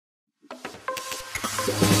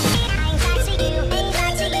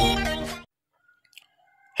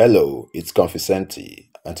Hello, it's Confisenti,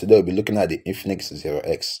 and today we'll be looking at the Infinix Zero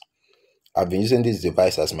X. I've been using this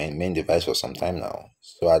device as my main device for some time now,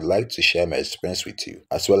 so I'd like to share my experience with you,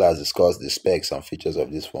 as well as discuss the specs and features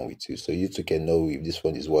of this phone with you, so you too can know if this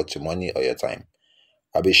phone is worth your money or your time.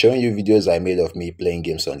 I'll be showing you videos I made of me playing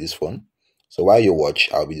games on this phone, so while you watch,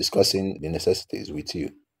 I'll be discussing the necessities with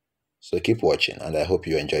you. So keep watching, and I hope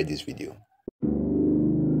you enjoyed this video.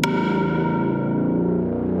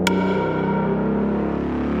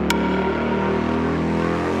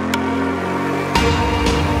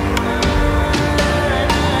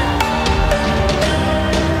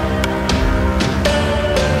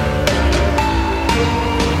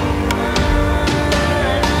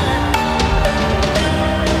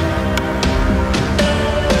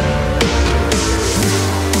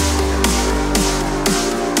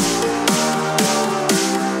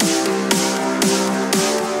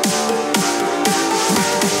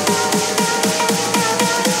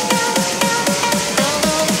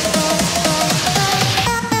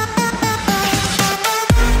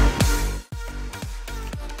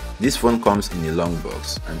 This phone comes in a long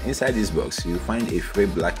box, and inside this box you'll find a free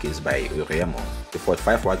black case by Oriamo, a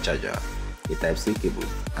 45-watt charger, a Type-C cable,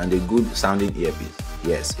 and a good sounding earpiece.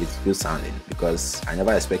 Yes, it's good sounding because I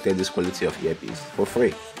never expected this quality of earpiece for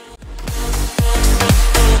free.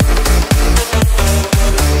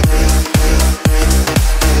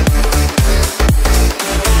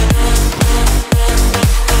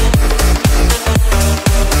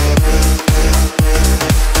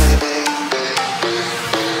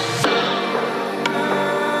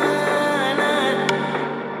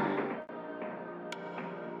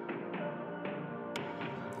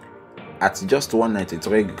 At just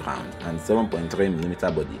 193 grams and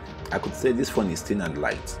 7.3mm body, I could say this phone is thin and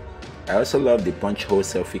light. I also love the punch hole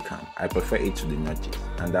selfie cam. I prefer it to the notches,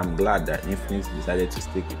 and I'm glad that Infinix decided to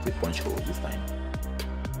stick with the punch hole this time.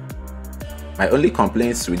 My only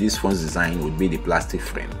complaints with this phone's design would be the plastic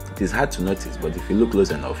frame. It is hard to notice, but if you look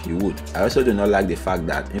close enough, you would. I also do not like the fact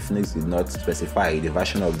that Infinix did not specify the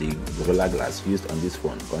version of the Gorilla Glass used on this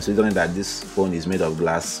phone, considering that this phone is made of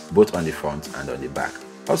glass both on the front and on the back.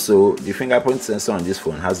 Also, the fingerprint sensor on this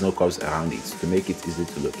phone has no curves around it to make it easy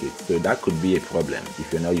to locate, so that could be a problem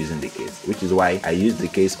if you're not using the case, which is why I used the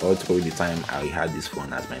case all through the time I had this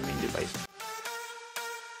phone as my main device.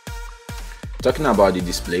 Talking about the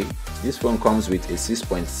display, this phone comes with a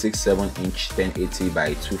 6.67-inch 1080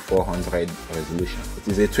 by 2400 resolution. It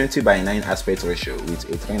is a 20 by 9 aspect ratio with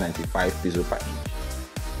a 395 pixel per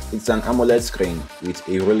inch. It's an AMOLED screen with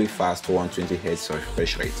a really fast 120Hz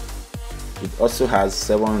refresh rate. It also has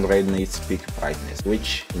 700 nits peak brightness,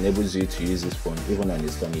 which enables you to use this phone even on a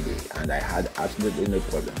sunny day, and I had absolutely no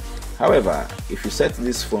problem. However, if you set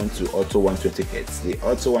this phone to auto 120Hz, the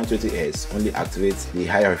auto 120Hz only activates the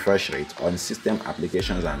high refresh rate on system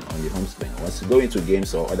applications and on the home screen. Once you go into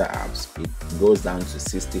games or other apps, it goes down to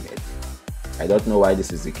 60Hz. I don't know why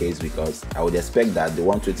this is the case, because I would expect that the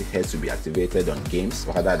 120Hz to be activated on games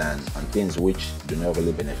rather than on things which do not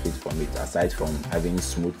really benefit from it, aside from having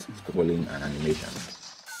smooth scrolling and animation.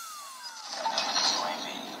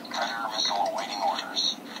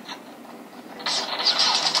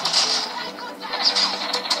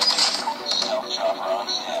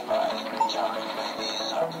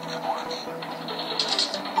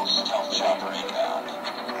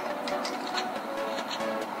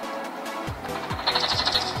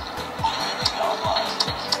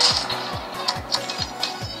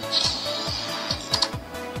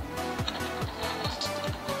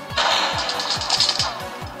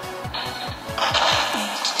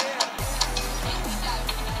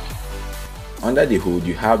 Under the hood,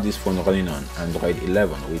 you have this phone running on Android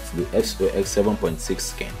 11 with the XOX 7.6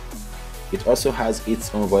 skin. It also has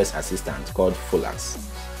its own voice assistant called Folax.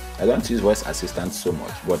 I don't use voice assistant so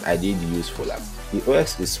much, but I did use Folax. The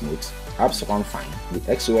OX is smooth, apps run fine. The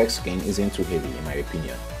XOX skin isn't too heavy in my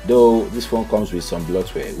opinion, though this phone comes with some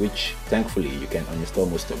bloatware, which thankfully you can uninstall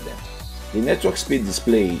most of them. The network speed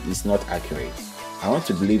display is not accurate. I want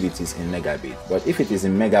to believe it is in megabit, but if it is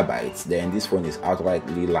in megabytes, then this phone is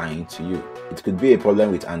outrightly lying to you. It could be a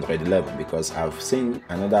problem with Android 11, because I've seen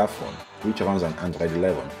another phone which runs on Android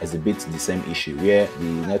 11 exhibit the same issue, where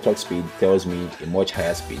the network speed tells me a much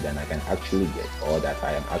higher speed than I can actually get, or that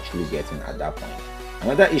I am actually getting at that point.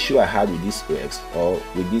 Another issue I had with this OX, or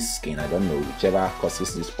with this skin, I don't know, whichever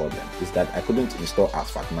causes this problem, is that I couldn't install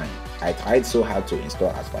ASFAT9. I tried so hard to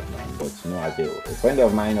install ASFAT9, but no avail. A friend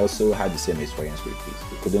of mine also had the same experience with this.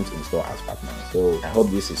 He couldn't install ASFAT9, so I hope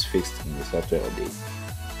this is fixed in the software update.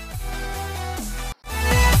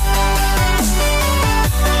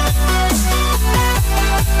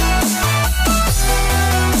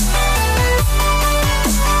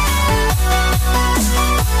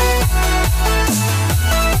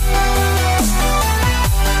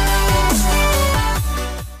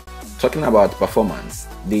 Talking about performance,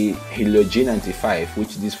 the Helio G95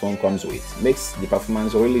 which this phone comes with makes the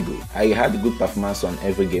performance really good. I had good performance on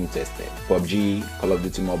every game tested: PUBG, Call of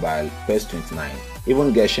Duty Mobile, PS29,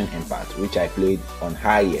 even Genshin Impact, which I played on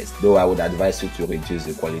highest, though I would advise you to reduce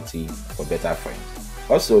the quality for better frames.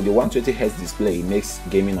 Also, the 120Hz display makes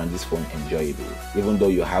gaming on this phone enjoyable, even though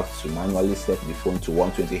you have to manually set the phone to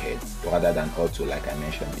 120Hz rather than auto like I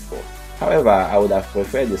mentioned before. However, I would have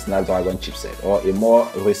preferred the Snapdragon chipset or a more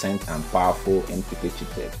recent and powerful MTK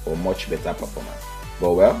chipset for much better performance.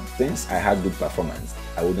 But well, since I had good performance,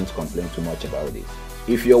 I wouldn't complain too much about it.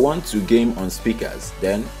 If you want to game on speakers,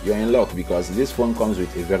 then you're in luck because this phone comes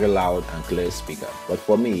with a very loud and clear speaker. But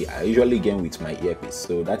for me, I usually game with my earpiece,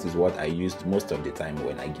 so that is what I used most of the time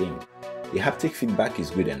when I game. The haptic feedback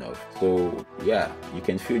is good enough, so yeah, you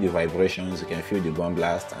can feel the vibrations, you can feel the bomb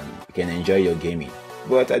blast, and you can enjoy your gaming.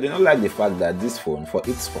 But I do not like the fact that this phone, for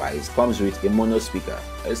its price, comes with a mono speaker.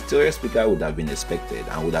 A stereo speaker would have been expected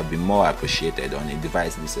and would have been more appreciated on a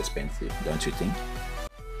device this expensive, don't you think?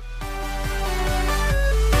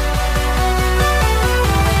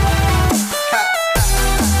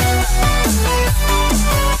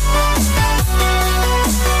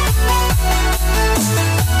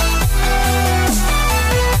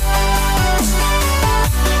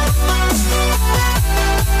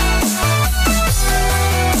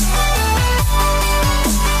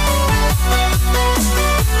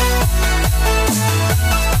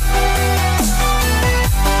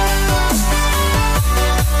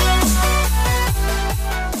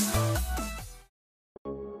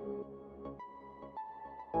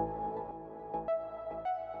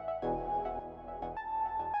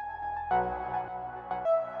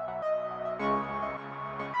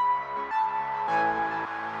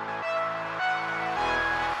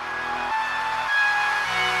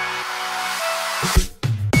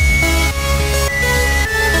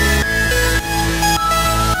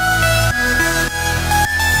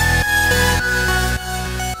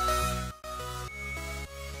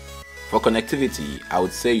 For connectivity, I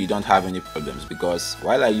would say you don't have any problems because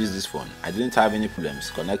while I use this phone, I didn't have any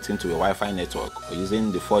problems connecting to a Wi-Fi network or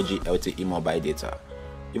using the 4G LTE mobile data.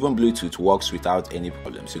 Even Bluetooth works without any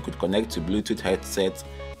problems. You could connect to Bluetooth headset,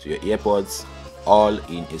 to your earpods, all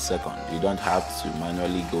in a second. You don't have to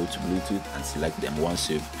manually go to Bluetooth and select them once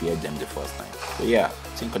you've paired them the first time. So yeah,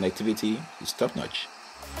 I think connectivity is top notch.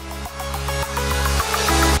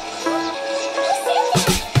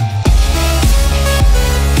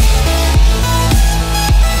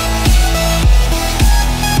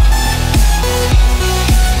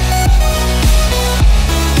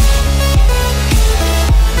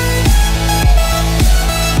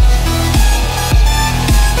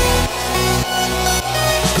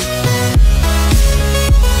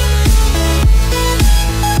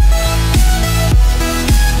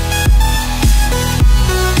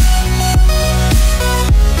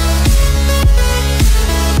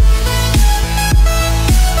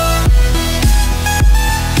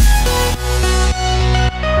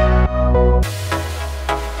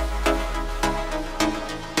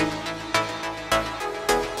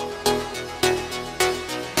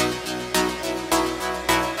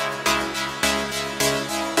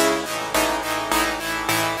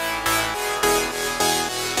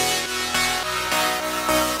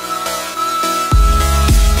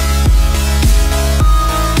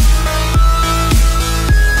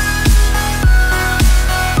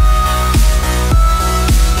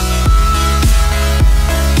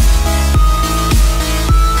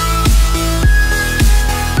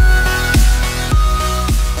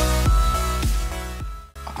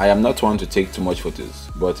 I am not one to take too much photos,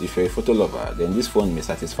 but if you're a photo lover, then this phone may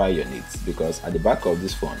satisfy your needs because at the back of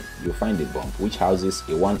this phone, you'll find a bump which houses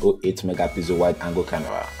a 108 megapixel wide angle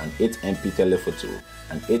camera, an 8MP telephoto,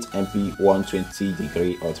 and 8MP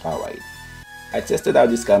 120-degree ultra wide. I tested out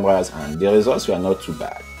these cameras and the results were not too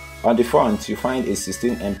bad. On the front, you find a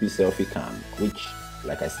 16MP selfie cam, which,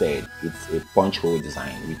 like I said, it's a punch hole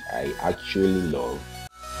design, which I actually love.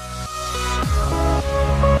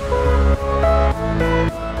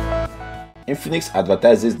 Infinix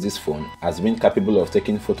advertises this phone as being capable of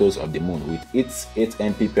taking photos of the moon with its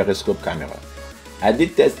 8MP periscope camera. I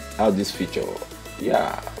did test out this feature,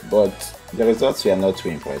 yeah, but the results were not too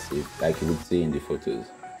impressive like you would see in the photos.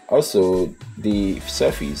 Also, the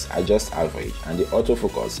selfies are just average and the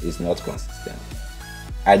autofocus is not consistent.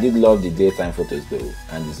 I did love the daytime photos though,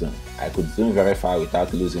 and the zoom. I could zoom very far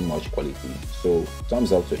without losing much quality, so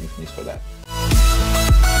thumbs up to Infinix for that.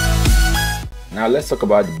 Now let's talk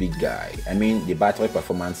about the big guy, I mean the battery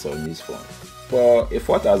performance on this phone. For a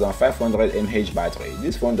 4500 mAh battery,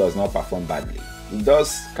 this phone does not perform badly. It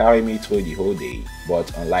does carry me through the whole day,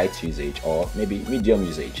 but on light usage or maybe medium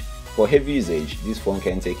usage. For heavy usage, this phone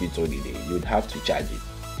can take you through the day. You'd have to charge it.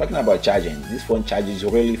 Talking about charging, this phone charges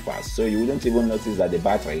really fast, so you wouldn't even notice that the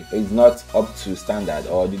battery is not up to standard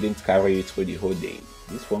or didn't carry you through the whole day.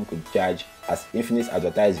 This phone could charge, as Infinix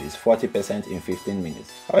advertises, 40% in 15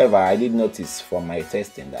 minutes. However, I did notice from my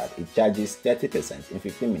testing that it charges 30% in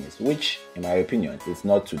 15 minutes, which, in my opinion, is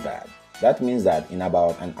not too bad. That means that in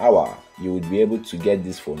about an hour, you would be able to get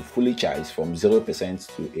this phone fully charged from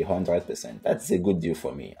 0% to 100%. That's a good deal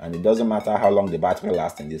for me, and it doesn't matter how long the battery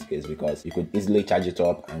lasts in this case, because you could easily charge it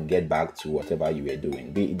up and get back to whatever you were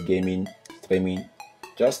doing, be it gaming, streaming,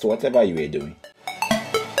 just whatever you were doing.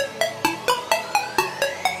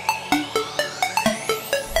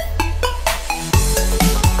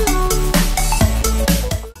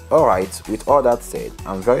 Alright, with all that said,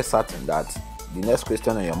 I'm very certain that the next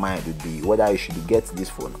question on your mind would be whether you should get this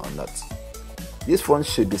phone or not. This phone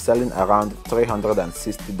should be selling around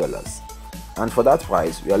 $360, and for that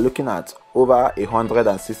price we are looking at over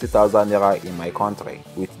 160,000 naira in my country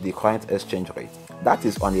with the current exchange rate. That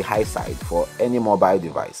is on the high side for any mobile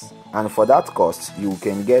device, and for that cost you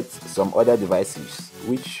can get some other devices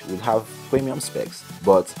which will have premium specs,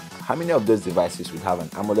 but how many of those devices will have an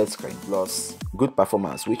AMOLED screen plus good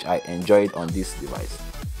performance, which I enjoyed on this device?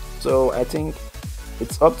 So I think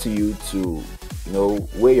it's up to you to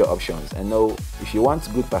weigh your options and know if you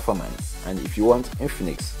want good performance, and if you want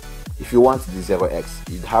Infinix, if you want the Zero X,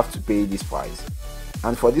 you'd have to pay this price.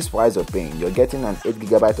 And for this price of paying, you're getting an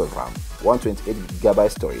 8GB of RAM,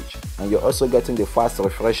 128GB storage, and you're also getting the fast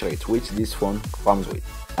refresh rate which this phone comes with.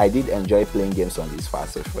 I did enjoy playing games on this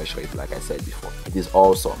fast refresh rate, like I said before. It is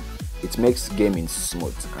awesome. It makes gaming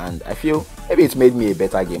smooth, and I feel maybe it made me a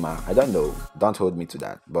better gamer. I don't know, don't hold me to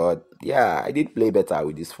that, but yeah, I did play better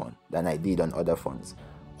with this phone than I did on other phones.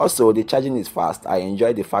 Also, the charging is fast. I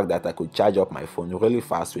enjoyed the fact that I could charge up my phone really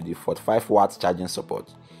fast with the 45W charging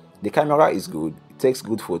support. The camera is good, it takes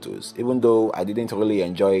good photos, even though I didn't really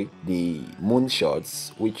enjoy the moon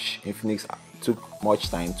shots which Infinix took much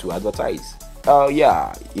time to advertise.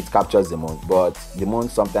 Yeah, it captures the moon, but the moon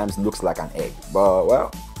sometimes looks like an egg, but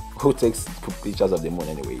well, who takes pictures of the moon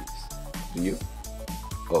anyways? Do you?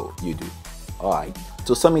 Oh, you do. Alright,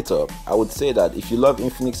 to sum it up, I would say that if you love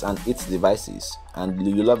Infinix and its devices, and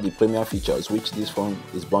you love the premium features which this phone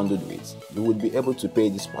is bundled with, you would be able to pay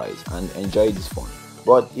this price and enjoy this phone.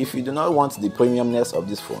 But if you do not want the premiumness of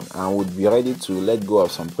this phone and would be ready to let go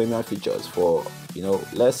of some premium features for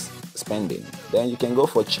less spending, then you can go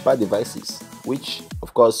for cheaper devices, which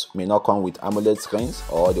of course may not come with AMOLED screens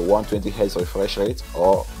or the 120Hz refresh rate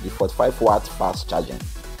or the 45W fast charging.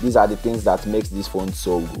 These are the things that makes this phone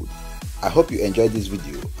so good. I hope you enjoyed this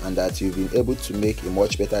video and that you've been able to make a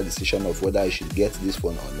much better decision of whether you should get this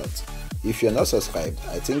phone or not. If you're not subscribed,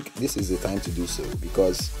 I think this is the time to do so,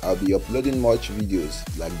 because I'll be uploading much videos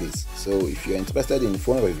like this. So if you're interested in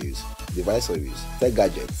phone reviews, device reviews, tech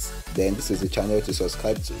gadgets, then this is the channel to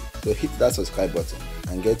subscribe to. So hit that subscribe button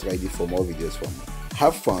and get ready for more videos from me.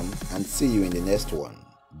 Have fun and see you in the next one.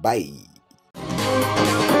 Bye.